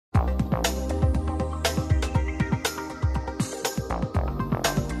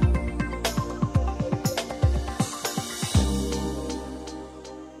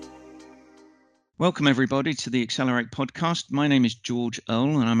Welcome, everybody, to the Accelerate podcast. My name is George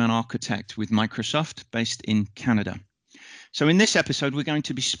Earl, and I'm an architect with Microsoft based in Canada. So in this episode, we're going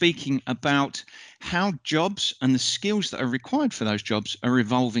to be speaking about how jobs and the skills that are required for those jobs are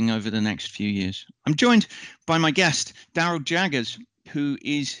evolving over the next few years. I'm joined by my guest, Darrell Jaggers, who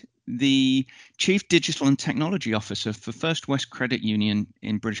is the Chief Digital and Technology Officer for First West Credit Union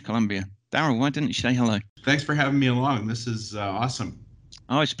in British Columbia. Darrell, why didn't you say hello? Thanks for having me along. This is awesome.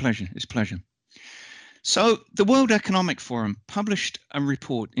 Oh, it's a pleasure. It's a pleasure. So the World Economic Forum published a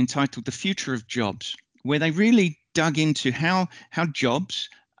report entitled The Future of Jobs, where they really dug into how jobs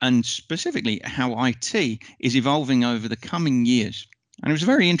and specifically how IT is evolving over the coming years. And it was a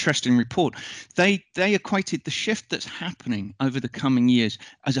very interesting report. They equated the shift that's happening over the coming years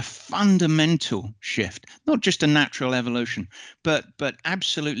as a fundamental shift, not just a natural evolution, but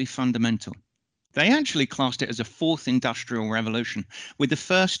absolutely fundamental. They actually classed it as a fourth industrial revolution, with the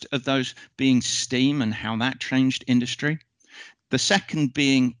first of those being steam and how that changed industry. The second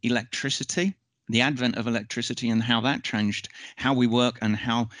being electricity, the advent of electricity and how that changed how we work and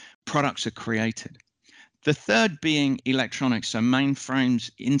how products are created. The third being electronics, so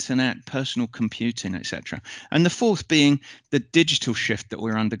mainframes, internet, personal computing, etc. And the fourth being the digital shift that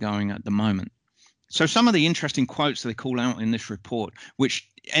we're undergoing at the moment. So some of the interesting quotes they call out in this report, which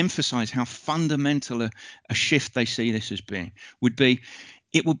emphasize how fundamental a shift they see this as being, would be,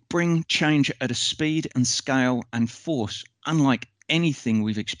 it will bring change at a speed and scale and force unlike anything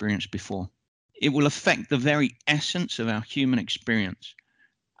we've experienced before. It will affect the very essence of our human experience,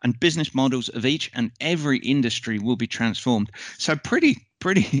 and business models of each and every industry will be transformed. So pretty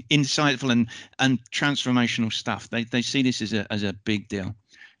insightful and transformational stuff. They see this as a big deal.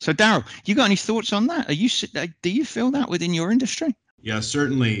 So Darrell, you got any thoughts on that? Do you feel that within your industry? Yeah,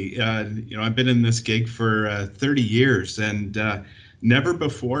 certainly. I've been in this gig for 30 years, and never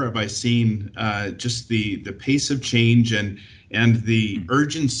before have I seen just the pace of change and the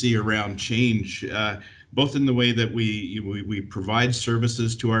urgency around change, both in the way that we provide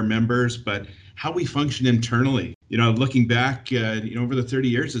services to our members, but how we function internally. Looking back, over the 30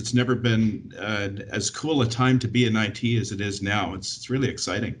 years, it's never been as cool a time to be in IT as it is now. It's really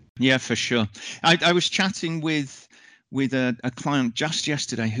exciting. Yeah, for sure. I was chatting with a client just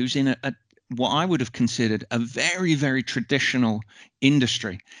yesterday who's in a what I would have considered a very, very traditional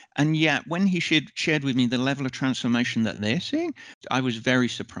industry. And yet when he shared with me the level of transformation that they're seeing, I was very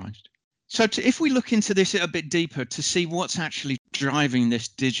surprised. So if we look into this a bit deeper to see what's actually driving this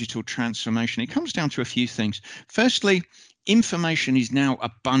digital transformation, it comes down to a few things. Firstly, information is now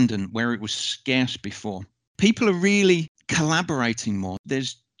abundant where it was scarce before. People are really collaborating more.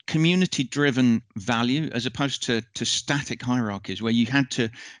 There's community-driven value as opposed to static hierarchies where you had to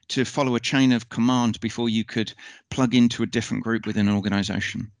follow a chain of command before you could plug into a different group within an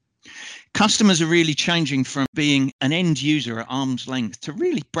organization. Customers are really changing from being an end user at arm's length to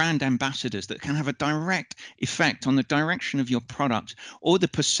really brand ambassadors that can have a direct effect on the direction of your product or the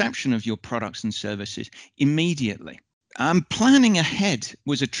perception of your products and services immediately. Planning ahead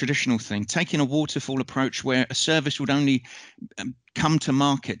was a traditional thing, taking a waterfall approach where a service would only come to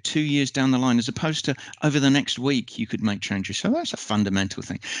market 2 years down the line, as opposed to over the next week you could make changes. So that's a fundamental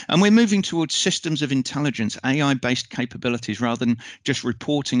thing. And we're moving towards systems of intelligence, AI-based capabilities, rather than just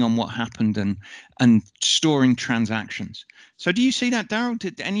reporting on what happened and storing transactions. So do you see that, Darrell?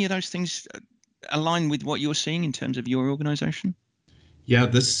 Did any of those things align with what you're seeing in terms of your organization? Yeah,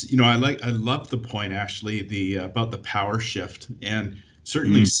 I love the point actually, about the power shift, and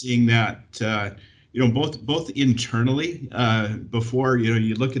certainly seeing that both internally, before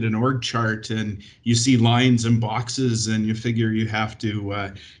you look at an org chart and you see lines and boxes and you figure you have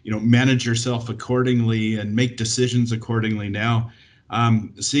to manage yourself accordingly and make decisions accordingly. Now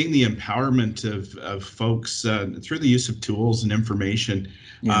seeing the empowerment of folks through the use of tools and information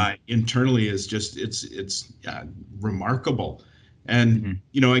internally is just it's remarkable. And,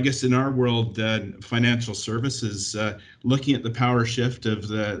 I guess in our world, financial services, looking at the power shift of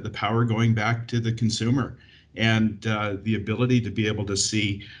the power going back to the consumer and the ability to be able to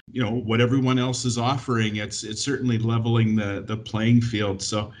see, what everyone else is offering, it's certainly leveling the playing field.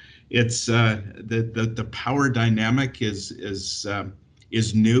 So it's the power dynamic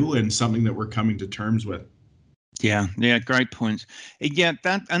is new and something that we're coming to terms with. Yeah, great points. Yeah,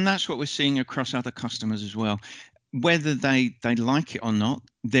 that's what we're seeing across other customers as well. Whether they like it or not,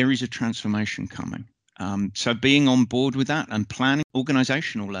 there is a transformation coming. So being on board with that and planning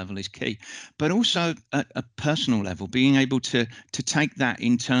organizational level is key, but also at a personal level, being able to take that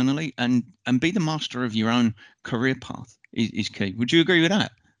internally and be the master of your own career path is key. Would you agree with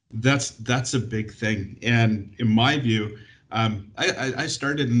that? That's a big thing. And in my view, I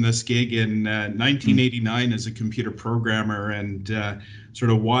started in this gig in 1989 as a computer programmer, and sort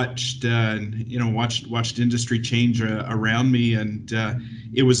of watched industry change around me, and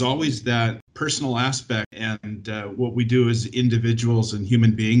it was always that personal aspect, and what we do as individuals and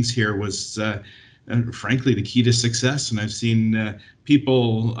human beings here was frankly the key to success. And I've seen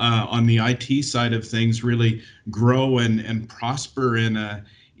people on the IT side of things really grow and prosper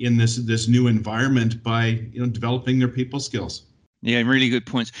in this new environment by developing their people skills. Yeah, really good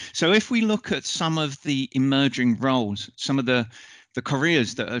points. So if we look at some of the emerging roles, some of the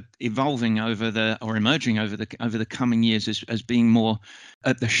careers that are evolving emerging over the coming years as being more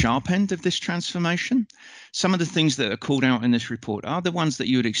at the sharp end of this transformation, some of the things that are called out in this report are the ones that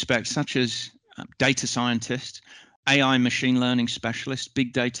you would expect, such as data scientists, AI machine learning specialists,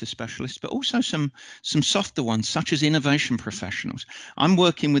 big data specialists, but also some softer ones such as innovation professionals. I'm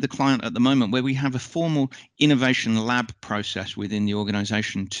working with a client at the moment where we have a formal innovation lab process within the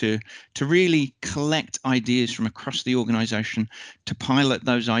organization to really collect ideas from across the organization, to pilot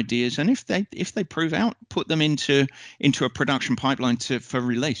those ideas, and if they prove out, put them into a production pipeline for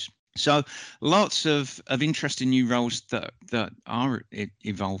release. So lots of interesting new roles that are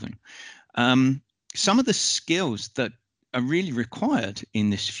evolving. Some of the skills that are really required in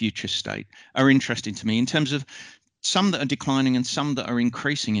this future state are interesting to me, in terms of some that are declining and some that are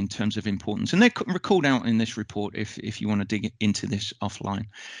increasing in terms of importance. And they're called out in this report if you want to dig into this offline.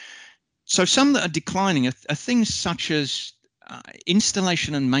 So some that are declining are things such as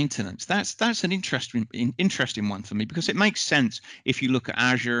installation and maintenance. That's an interesting one for me, because it makes sense if you look at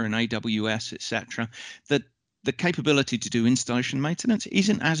Azure and AWS, etc., that the capability to do installation maintenance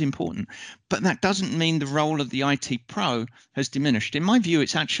isn't as important. But that doesn't mean the role of the IT pro has diminished. In my view,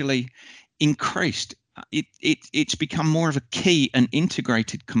 it's actually increased. It's become more of a key and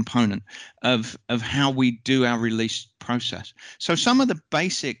integrated component of how we do our release process. So some of the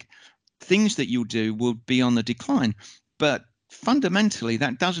basic things that you'll do will be on the decline, but fundamentally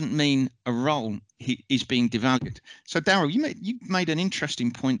that doesn't mean a role is being devalued. So Darrell, you made an interesting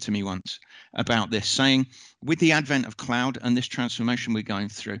point to me once about this, saying with the advent of cloud and this transformation we're going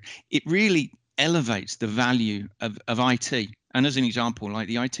through, it really elevates the value of IT, and as an example, like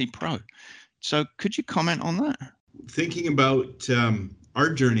the IT pro. So could you comment on that? Thinking about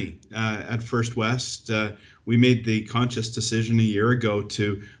our journey at First West, we made the conscious decision a year ago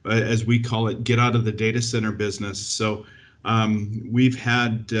to, as we call it, get out of the data center business. So we've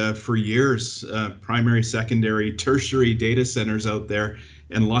had for years primary, secondary, tertiary data centers out there,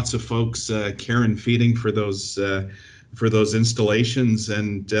 and lots of folks care and feeding for those installations.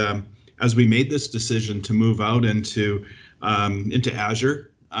 And as we made this decision to move out into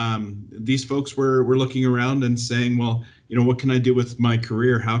Azure, these folks were looking around and saying, well, what can I do with my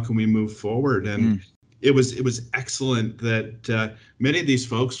career? How can we move forward? And it was excellent that many of these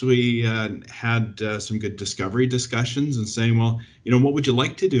folks, we had some good discovery discussions and saying, well, what would you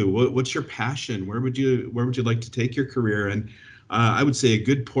like to do? What's your passion? Where would you like to take your career? And I would say a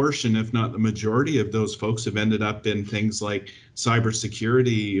good portion, if not the majority of those folks, have ended up in things like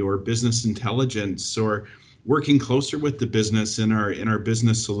cybersecurity or business intelligence, or working closer with the business in our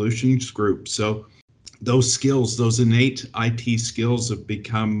business solutions group. So those skills, those innate IT skills, have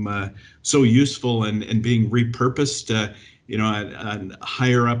become so useful and being repurposed,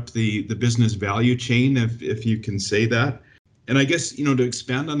 higher up the business value chain, if you can say that. And I guess, to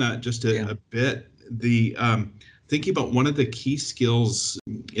expand on that just a bit, the thinking about one of the key skills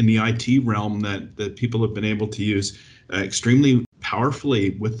in the IT realm that people have been able to use extremely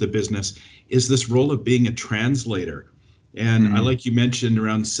powerfully with the business is this role of being a translator. And I like you mentioned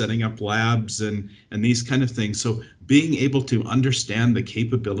around setting up labs and these kind of things. So being able to understand the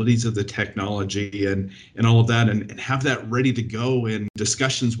capabilities of the technology and all of that, and have that ready to go in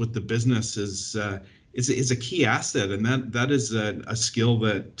discussions with the business is a key asset. And that is a skill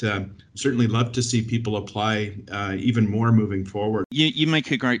that certainly love to see people apply even more moving forward. You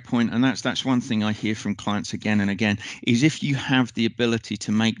make a great point, and that's one thing I hear from clients again and again, is if you have the ability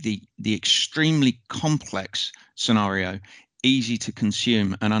to make the extremely complex scenario easy to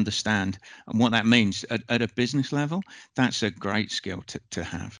consume and understand, and what that means at a business level, that's a great skill to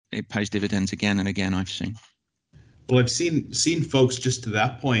have. It pays dividends again and again, I've seen. Well, I've seen folks just to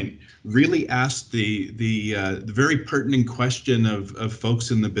that point really ask the very pertinent question of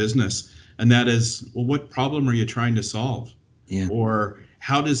folks in the business, and that is, well, what problem are you trying to solve? Yeah. Or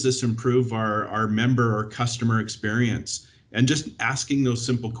how does this improve our member or customer experience? And just asking those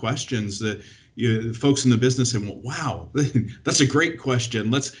simple questions that folks in the business say, well, wow, that's a great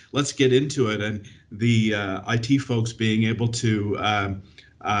question. Let's get into it. And the IT folks being able to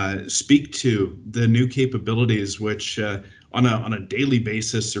speak to the new capabilities, which on a daily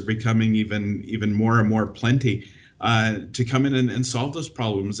basis are becoming even more and more plenty to come in and solve those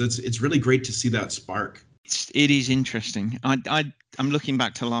problems. It's really great to see that spark. It is interesting. I'm looking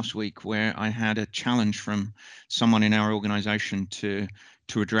back to last week where I had a challenge from someone in our organization to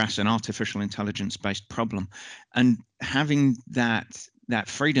address an artificial intelligence based problem, and having that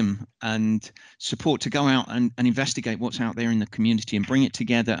freedom and support to go out and investigate what's out there in the community and bring it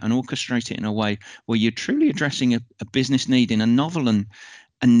together and orchestrate it in a way where you're truly addressing a business need in a novel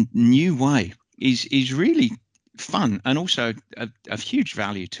and new way is really fun, and also of huge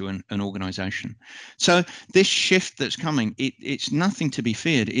value to an organization. So this shift that's coming, it's nothing to be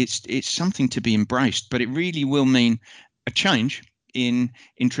feared. It's something to be embraced, but it really will mean a change in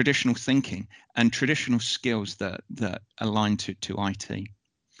traditional thinking and traditional skills that align to IT.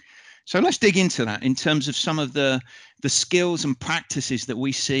 So let's dig into that in terms of some of the skills and practices that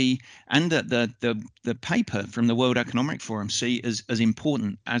we see, and that the paper from the World Economic Forum see as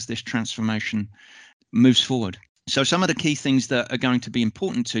important as this transformation moves forward. So some of the key things that are going to be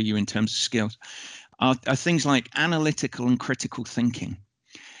important to you in terms of skills are things like analytical and critical thinking,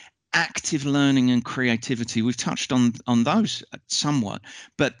 active learning and creativity. We've touched on those somewhat,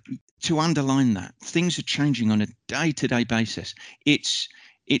 but to underline that, things are changing on a day-to-day basis.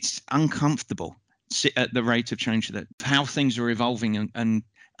 It's uncomfortable at the rate of change, that how things are evolving and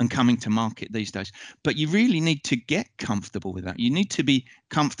coming to market these days. But you really need to get comfortable with that. You need to be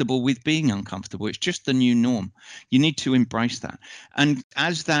comfortable with being uncomfortable. It's just the new norm. You need to embrace that. And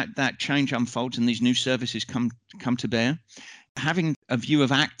as that change unfolds and these new services come to bear, having a view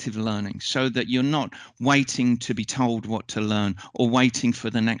of active learning, so that you're not waiting to be told what to learn or waiting for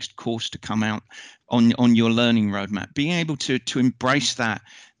the next course to come out on your learning roadmap. Being able to embrace that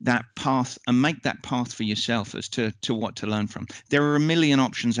path and make that path for yourself as to what to learn from. There are a million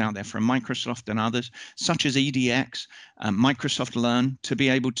options out there from Microsoft and others, such as EDX, Microsoft Learn, to be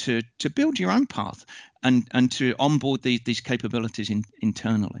able to build your own path and to onboard these capabilities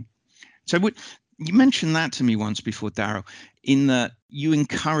internally. So you mentioned that to me once before, Darrell, in that you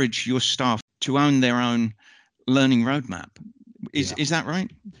encourage your staff to own their own learning roadmap. Is that right?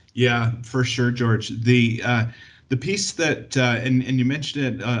 Yeah, for sure, George. The piece that and you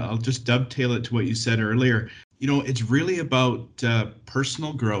mentioned it. I'll just dovetail it to what you said earlier. It's really about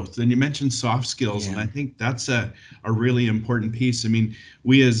personal growth, and you mentioned soft skills, and I think that's a really important piece. I mean,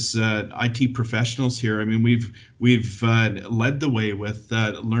 we as IT professionals here, I mean, we've led the way with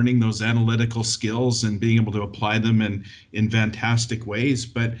learning those analytical skills and being able to apply them in fantastic ways.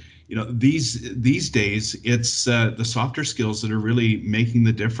 But these days, it's the softer skills that are really making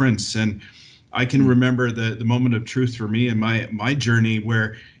the difference. And I can remember the moment of truth for me in my journey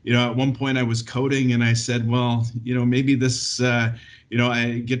where, at one point I was coding and I said, well, maybe this,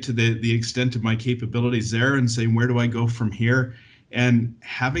 I get to the extent of my capabilities there and saying, where do I go from here? And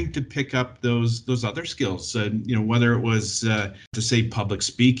having to pick up those other skills, whether it was to say public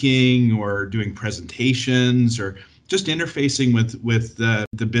speaking or doing presentations or just interfacing with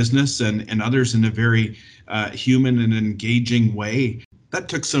the business and others in a very human and engaging way. That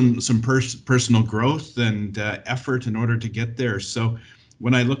took some personal growth and effort in order to get there. So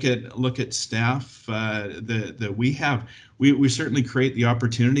when I look at staff that we have, we certainly create the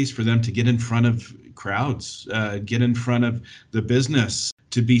opportunities for them to get in front of crowds, get in front of the business,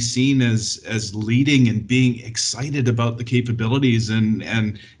 to be seen as leading and being excited about the capabilities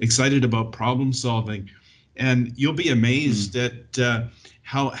and excited about problem solving. And you'll be amazed at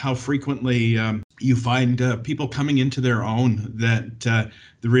how frequently you find people coming into their own, that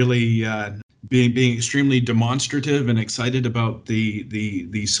really being extremely demonstrative and excited about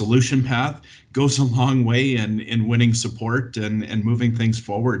the solution path goes a long way in winning support and moving things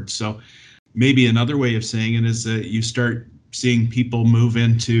forward. So maybe another way of saying it is that you start seeing people move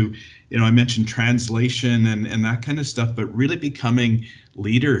into, I mentioned translation and that kind of stuff, but really becoming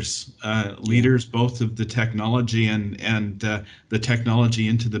leaders both of the technology and the technology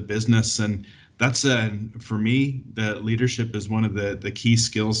into the business. And that's for me, the leadership is one of the key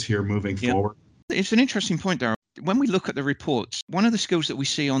skills here moving forward. It's an interesting point, Darrell. When we look at the reports, one of the skills that we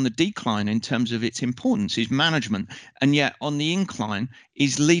see on the decline in terms of its importance is management, and yet on the incline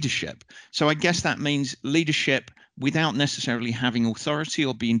is leadership. So I guess that means leadership without necessarily having authority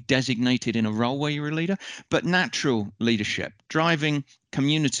or being designated in a role where you're a leader, but natural leadership, driving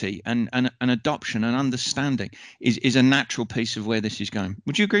community and adoption and understanding is a natural piece of where this is going.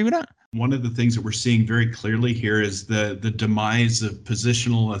 Would you agree with that? One of the things that we're seeing very clearly here is the demise of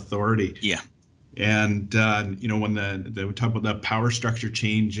positional authority. Yeah. And when we talk about the power structure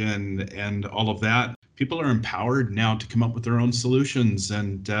change and all of that, people are empowered now to come up with their own solutions.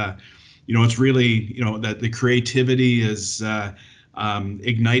 And it's really, that the creativity is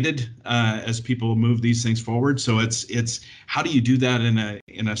ignited as people move these things forward. So it's how do you do that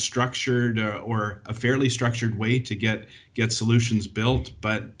in a structured or a fairly structured way to get solutions built.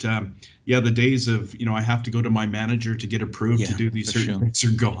 But the days of, I have to go to my manager to get approved to do these certain things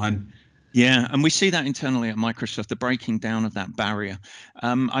are gone. Yeah, and we see that internally at Microsoft, the breaking down of that barrier.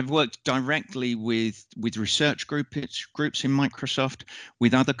 I've worked directly with research groups in Microsoft,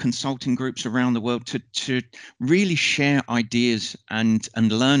 with other consulting groups around the world to really share ideas and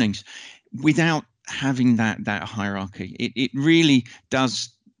learnings without having that hierarchy. It really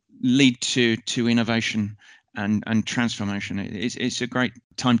does lead to innovation and transformation. It's a great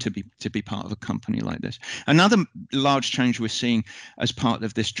time to be part of a company like this. Another large change we're seeing as part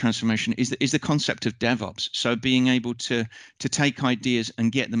of this transformation is the concept of DevOps. So being able to take ideas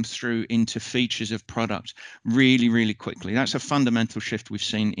and get them through into features of products really, really quickly. That's a fundamental shift we've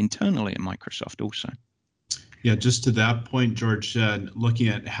seen internally at Microsoft also. Yeah, just to that point, George, looking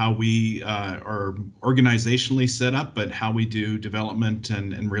at how we are organizationally set up, but how we do development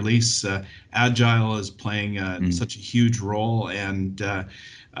and release, Agile is playing such a huge role, and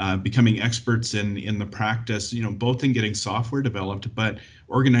becoming experts in the practice, both in getting software developed, but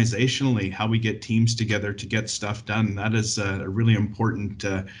organizationally, how we get teams together to get stuff done. That is a really important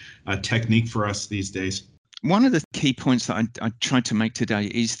technique for us these days. One of the key points that I tried to make today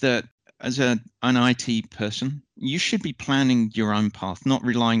is that as an IT person, you should be planning your own path, not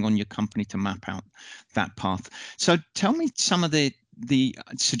relying on your company to map out that path. So tell me some of the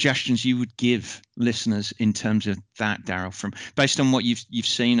suggestions you would give listeners in terms of that, Darrell, based on what you've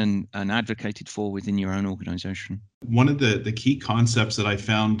seen and advocated for within your own organization. One of the key concepts that I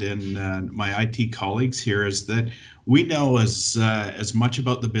found in my IT colleagues here is that we know as much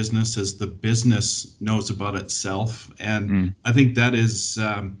about the business as the business knows about itself, and I think that is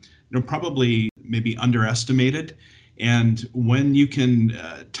probably maybe underestimated. And when you can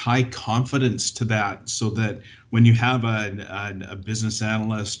tie confidence to that, so that when you have a business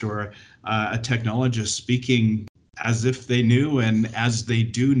analyst or a technologist speaking as if they knew and as they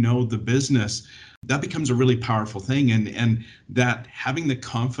do know the business, that becomes a really powerful thing. And that having the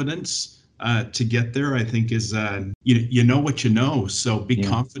confidence to get there, I think is, you know what you know. So be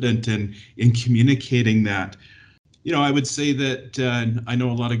confident in communicating that. I would say that I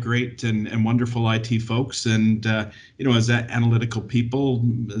know a lot of great and wonderful IT folks, and as analytical people,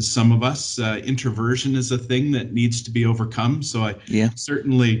 some of us, introversion is a thing that needs to be overcome. So I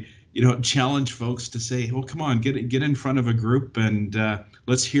certainly challenge folks to say, well, come on, get in front of a group and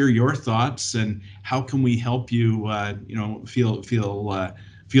let's hear your thoughts, and how can we help you feel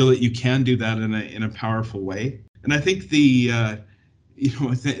that you can do that in a powerful way. And I think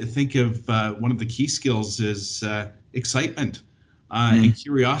think of one of the key skills is excitement and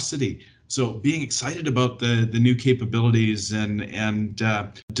curiosity. So being excited about the new capabilities and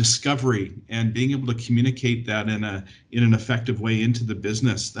discovery, and being able to communicate that in an effective way into the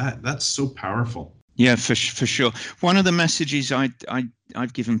business, that's so powerful. Yeah, for sure. One of the messages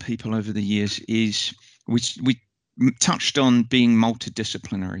I've given people over the years is we touched on being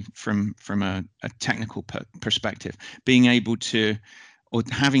multidisciplinary from a technical perspective, being able to, or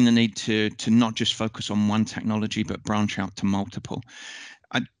having the need to not just focus on one technology, but branch out to multiple.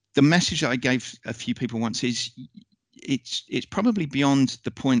 The message that I gave a few people once is it's probably beyond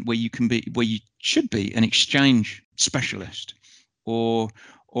the point where you should be an exchange specialist or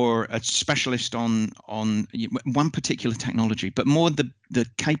a specialist on one particular technology, but more the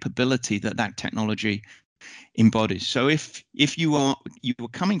capability that technology embodies. So if you were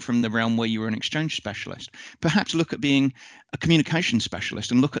coming from the realm where you were an exchange specialist, perhaps look at being a communication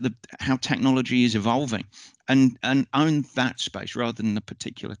specialist and look at how technology is evolving and own that space rather than the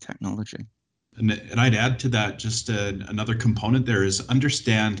particular technology. And I'd add to that just another component there is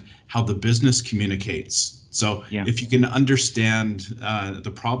understand how the business communicates. So if you can understand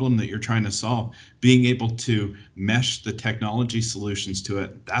the problem that you're trying to solve, being able to mesh the technology solutions to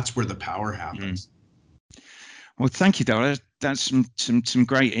it, that's where the power happens. Well, thank you, Darrell. That's some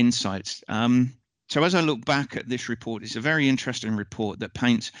great insights. So as I look back at this report, it's a very interesting report that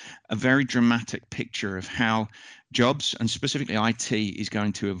paints a very dramatic picture of how jobs, and specifically IT, is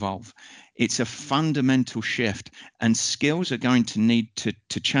going to evolve. It's a fundamental shift, and skills are going to need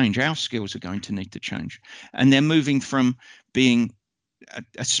to change. Our skills are going to need to change. And they're moving from being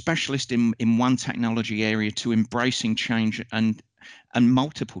a specialist in one technology area to embracing change and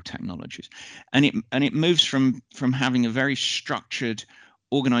multiple technologies. And it moves from having a very structured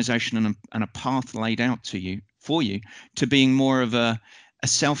organization and a path laid out for you to being more of a a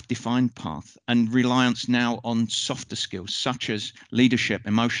self-defined path and reliance now on softer skills such as leadership,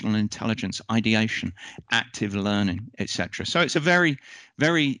 emotional intelligence, ideation, active learning, etc. So it's a very,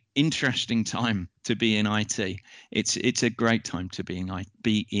 very interesting time to be in IT. It's a great time to be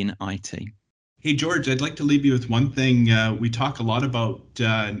in IT. Hey, George, I'd like to leave you with one thing. We talk a lot about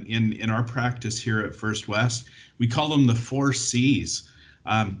in our practice here at First West. We call them the 4 C's: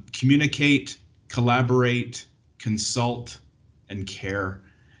 communicate, collaborate, consult, and care.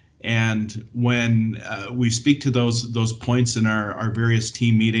 And when we speak to those points in our various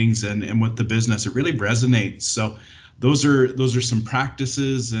team meetings and with the business, it really resonates. So those are some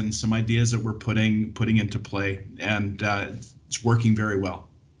practices and some ideas that we're putting into play, and it's working very well.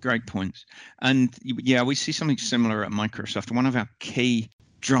 Great points. And yeah, we see something similar at Microsoft. One of our key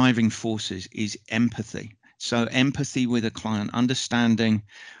driving forces is empathy. So empathy with a client, understanding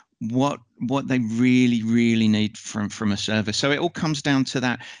what they really need from a service. So it all comes down to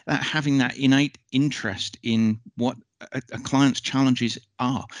that having that innate interest in what a client's challenges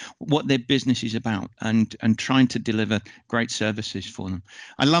are, what their business is about, and trying to deliver great services for them.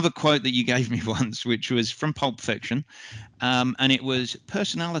 I love a quote that you gave me once, which was from Pulp Fiction, and it was,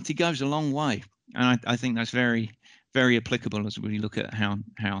 "Personality goes a long way," and I think that's very, very applicable as we look at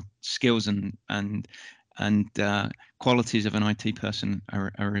how skills and qualities of an IT person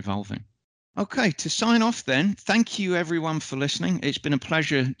are evolving. Okay, to sign off then, thank you everyone for listening. It's been a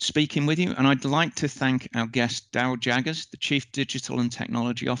pleasure speaking with you, and I'd like to thank our guest, Darrell Jaggers, the Chief Digital and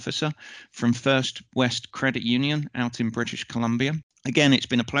Technology Officer from First West Credit Union out in British Columbia. Again, it's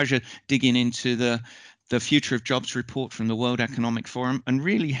been a pleasure digging into the Future of Jobs report from the World Economic Forum and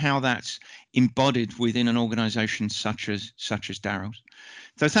really how that's embodied within an organization such as Darrell's.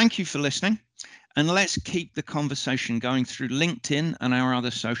 So thank you for listening. And let's keep the conversation going through LinkedIn and our other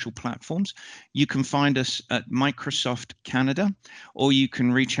social platforms. You can find us at Microsoft Canada, or you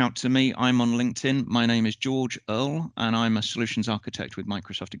can reach out to me. I'm on LinkedIn. My name is George Earl, and I'm a solutions architect with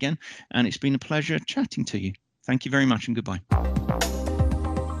Microsoft again. And it's been a pleasure chatting to you. Thank you very much, and goodbye.